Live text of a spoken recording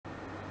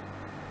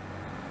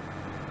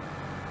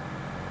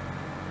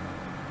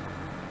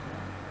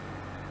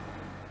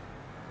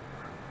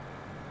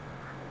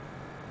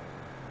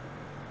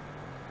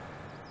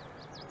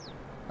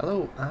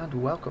Hello and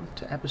welcome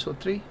to episode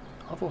 3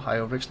 of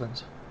Ohio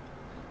Richlands.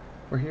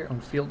 We're here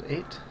on field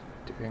 8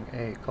 doing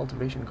a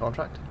cultivation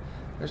contract.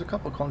 There's a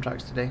couple of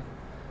contracts today.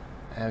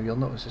 You'll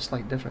notice a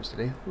slight difference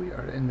today. We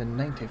are in the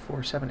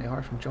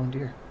 9470R from John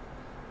Deere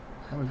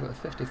and we've got a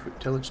 50-foot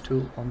tillage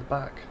tool on the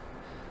back.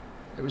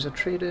 It was a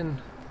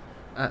trade-in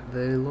at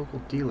the local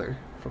dealer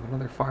from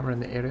another farmer in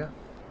the area.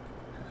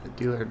 The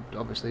dealer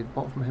obviously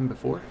bought from him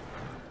before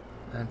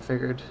and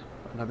figured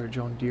another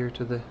John Deere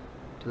to the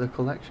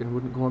collection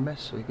wouldn't go amiss,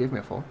 so he gave me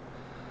a phone.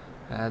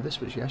 This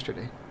was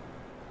yesterday,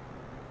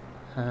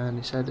 and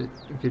he said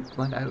you could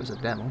lend it out as a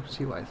demo,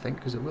 see what I think,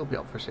 because it will be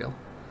up for sale,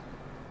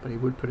 but he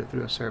would put it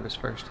through a service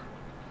first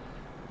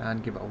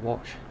and give it a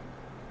wash.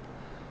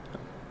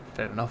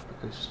 Fair enough,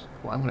 because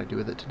what I'm going to do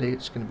with it today,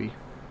 it's going to be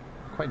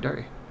quite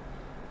dirty.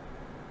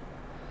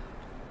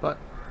 But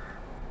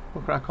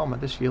we'll crack on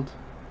with this field,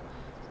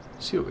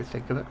 see what we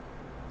think of it,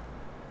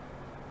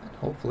 and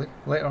hopefully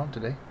later on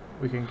today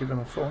we can give him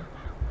a phone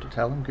to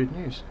tell him good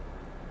news.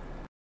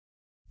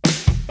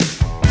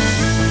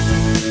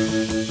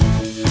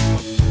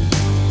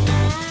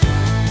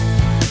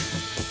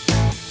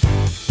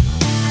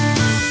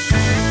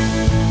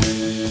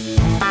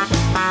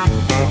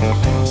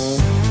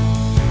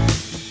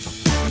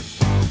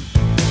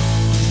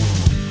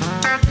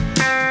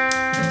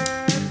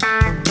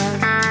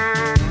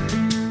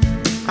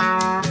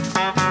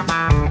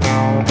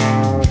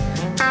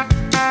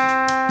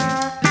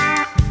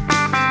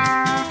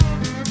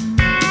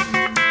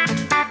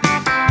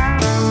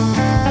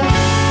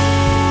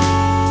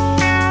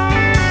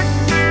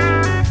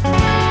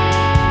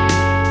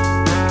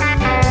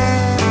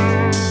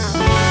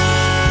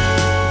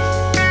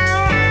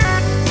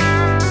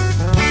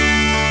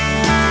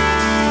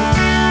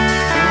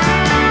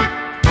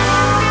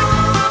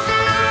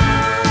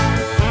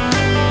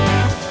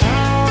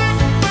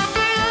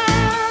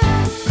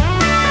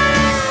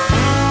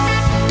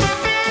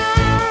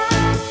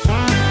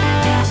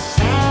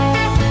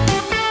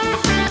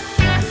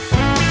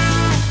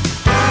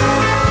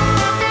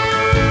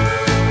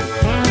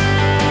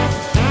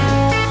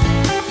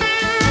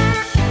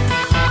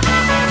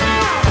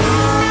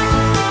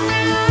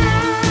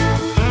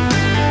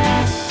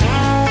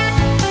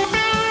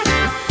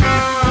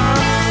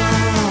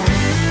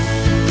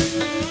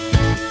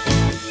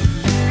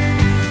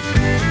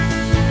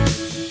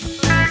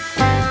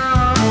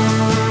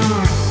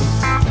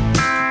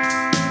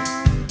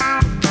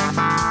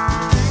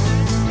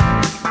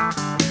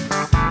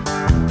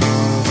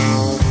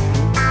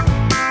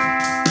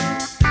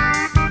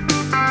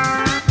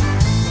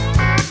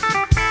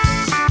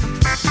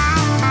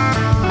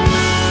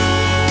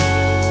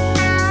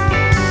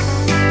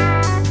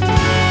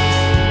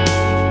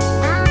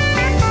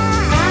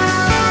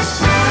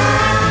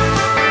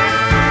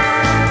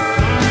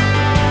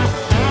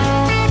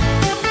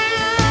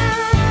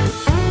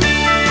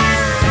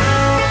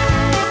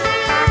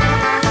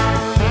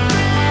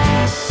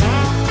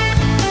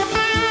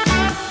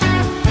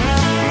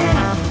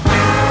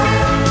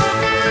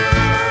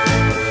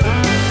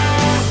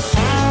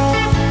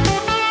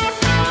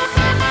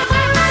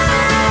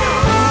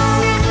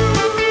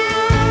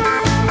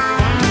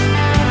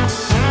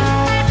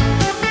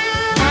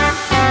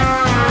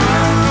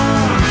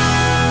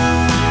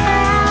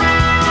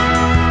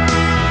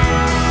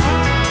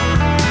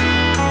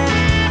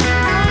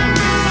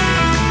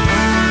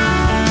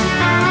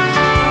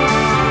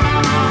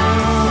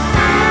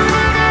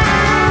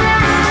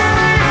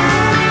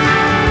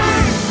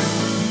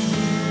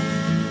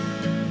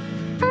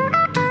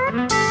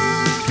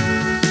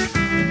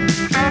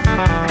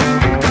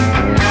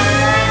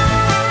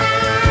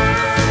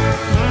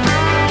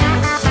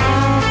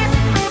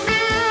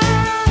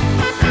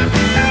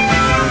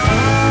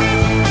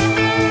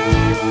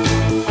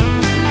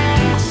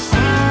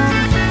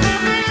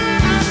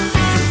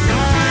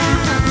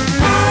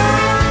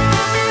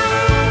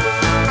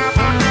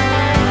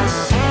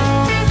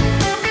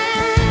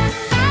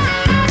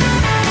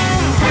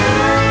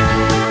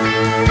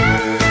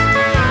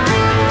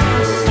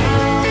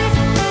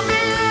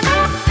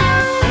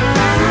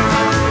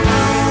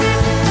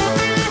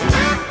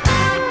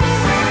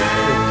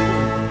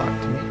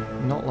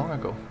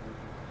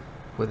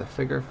 With a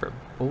figure for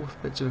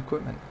both bits of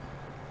equipment.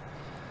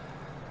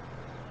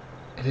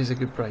 It is a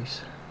good price,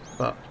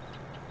 but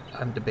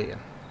I'm debating,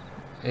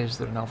 is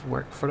there enough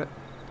work for it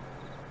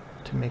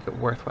to make it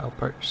worthwhile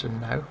purchasing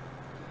now?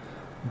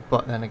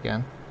 But then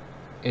again,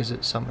 is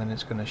it something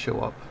that's going to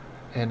show up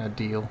in a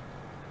deal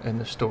in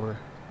the store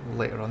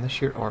later on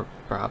this year, or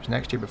perhaps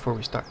next year before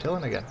we start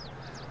tilling again?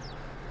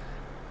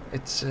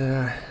 It is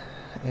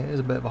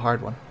a bit of a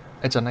hard one.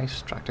 It's a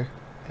nice tractor,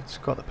 it's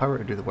got the power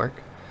to do the work.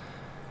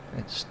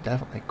 It's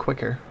definitely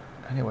quicker.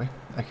 Anyway,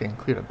 I can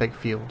clear a big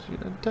field.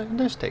 It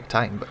does take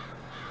time, but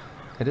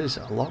it is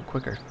a lot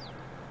quicker.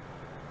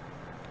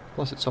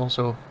 Plus it's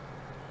also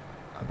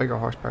a bigger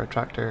horsepower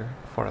tractor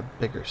for a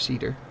bigger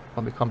seeder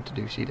when we come to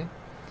do seeding.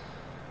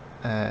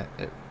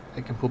 It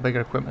can pull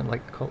bigger equipment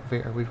like the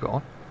cultivator we've got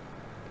on.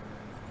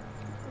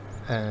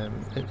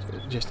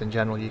 Just in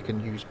general, you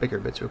can use bigger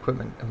bits of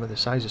equipment, and with the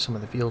size of some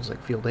of the fields,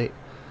 like Field 8,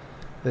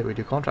 that we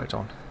do contracts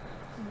on,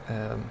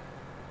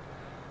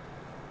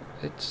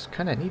 it's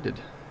kind of needed.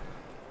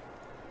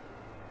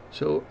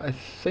 So I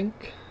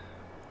think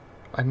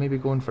I may be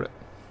going for it,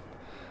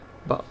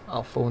 but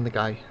I'll phone the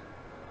guy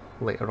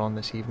later on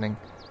this evening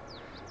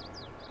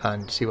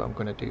and see what I'm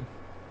going to do.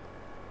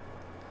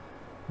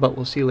 But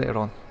we'll see later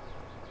on.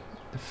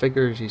 The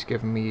figures he's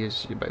given me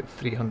is about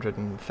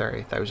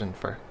 330,000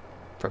 for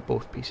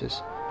both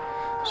pieces.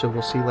 So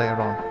we'll see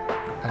later on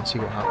and see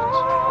what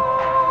happens.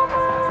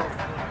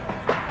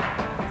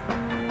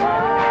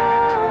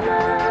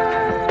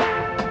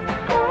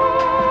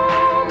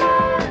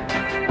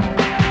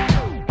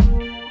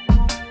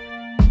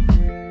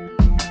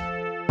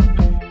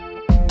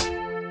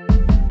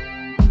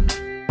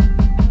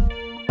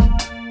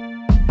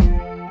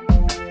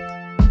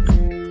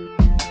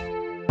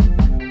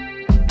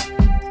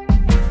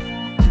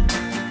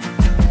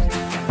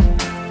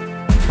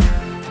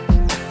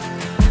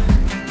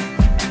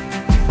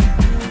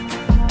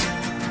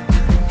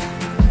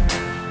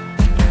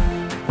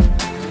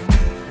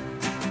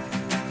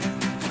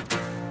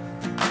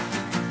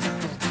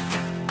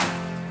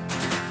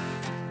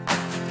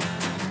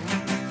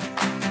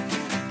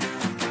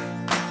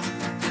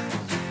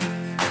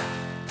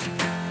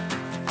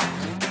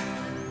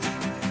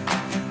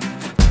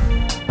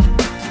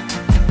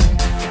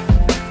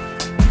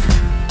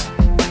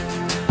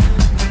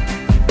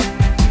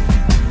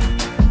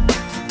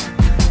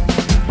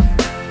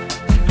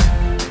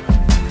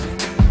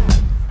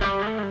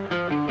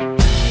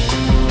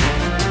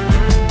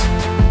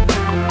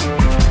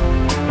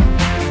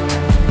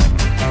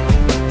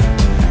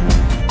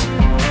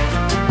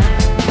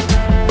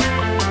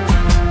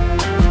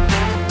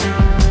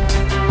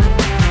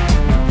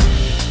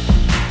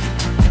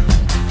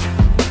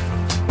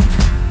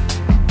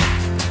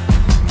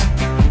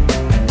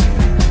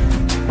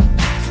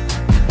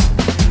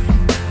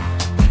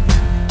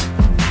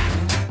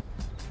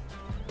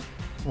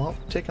 Well,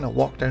 taking a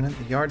walk down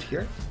into the yard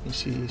here, you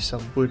see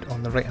some wood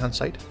on the right hand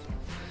side.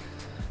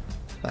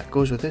 That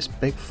goes with this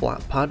big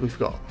flat pad we've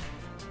got.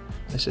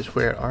 This is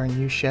where our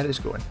new shed is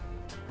going.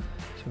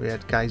 So we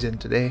had guys in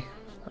today,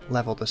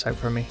 leveled this out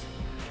for me,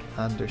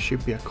 and there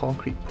should be a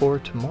concrete pour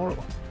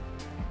tomorrow.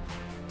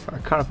 Our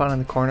caravan in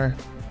the corner,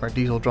 our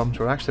diesel drums,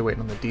 we're actually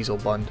waiting on the diesel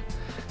bund.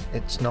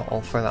 It's not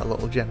all for that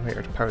little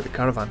generator to power the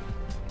caravan.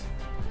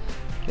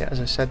 Yeah, as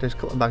I said, there's a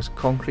couple of bags of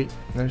concrete,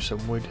 and there's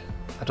some wood.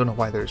 I don't know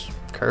why there's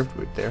curved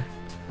wood there.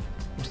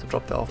 Must have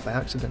dropped it off by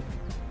accident.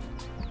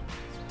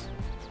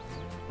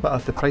 But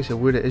at the price of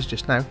wood it is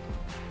just now,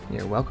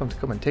 you're welcome to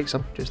come and take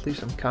some. Just leave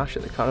some cash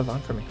at the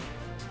caravan for me.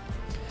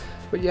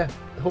 But yeah,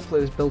 hopefully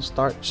this build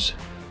starts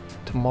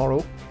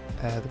tomorrow,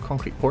 the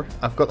concrete pour.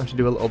 I've got them to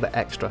do a little bit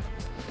extra.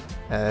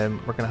 We're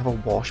going to have a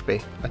wash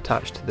bay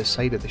attached to the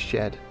side of the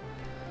shed.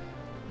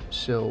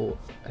 So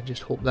I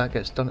just hope that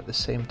gets done at the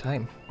same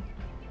time.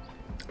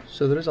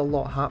 So there is a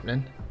lot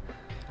happening.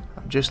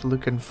 I'm just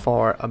looking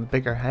for a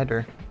bigger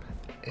header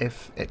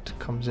if it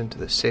comes into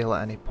the sale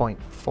at any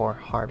point for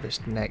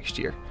harvest next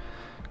year,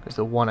 because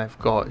the one I've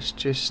got is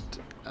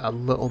just a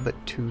little bit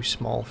too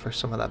small for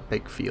some of that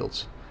big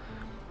fields.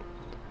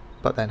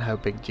 But then how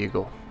big do you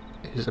go?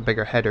 Is a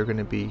bigger header going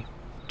to be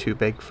too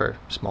big for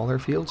smaller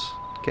fields?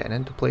 Getting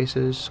into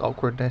places,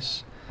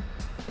 awkwardness.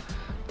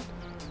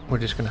 We're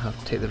just going to have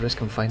to take the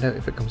risk and find out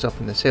if it comes up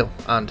in the sale,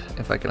 and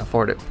if I can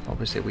afford it.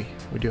 Obviously we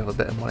do have a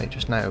bit of money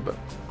just now, but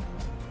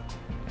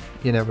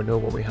you never know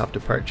what we have to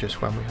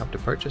purchase when we have to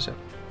purchase it.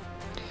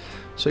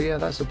 So yeah,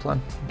 that's the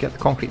plan. Get the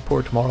concrete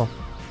poured tomorrow,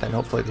 then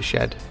hopefully the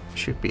shed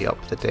should be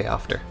up the day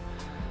after.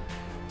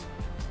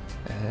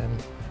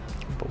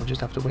 But we'll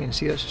just have to wait and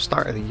see. That's the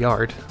start of the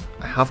yard.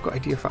 I have got an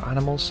idea for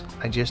animals,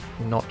 I'm just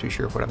not too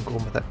sure where I'm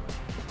going with it.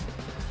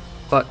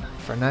 But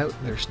for now,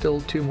 there's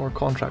still 2 more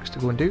contracts to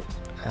go and do.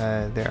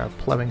 They are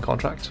ploughing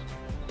contracts,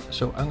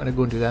 so I'm going to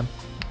go and do them,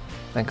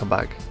 then come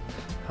back.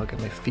 I'll get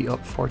my feet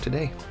up for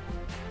today.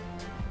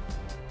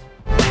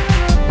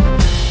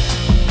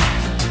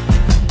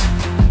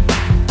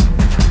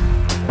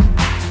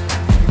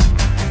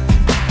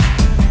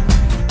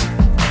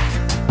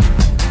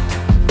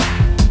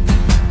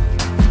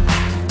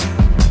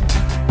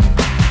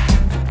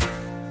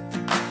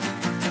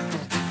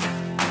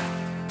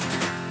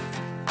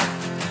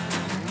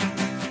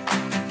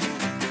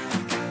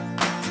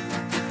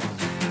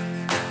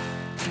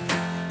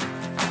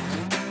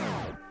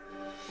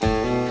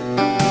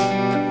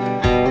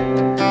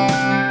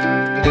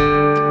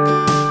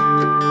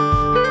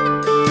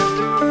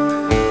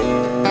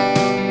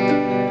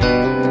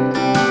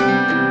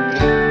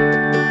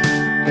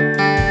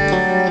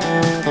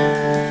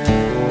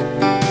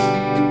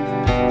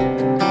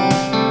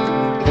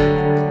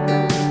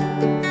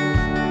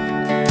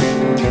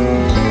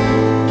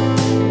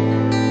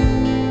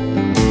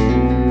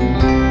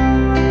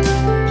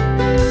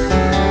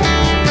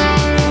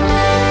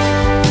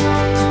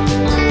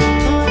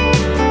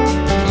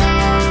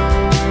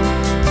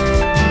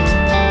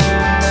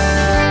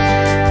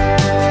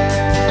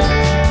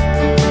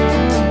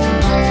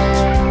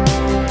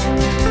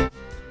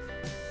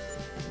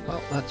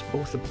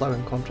 the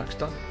ploughing contracts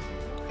done,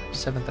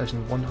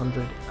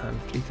 7,100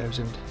 and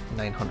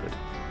 3,900.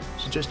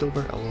 So just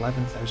over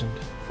 11,000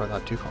 for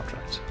that 2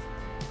 contracts.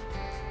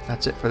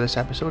 That's it for this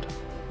episode.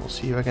 We'll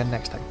see you again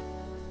next time.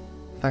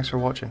 Thanks for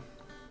watching.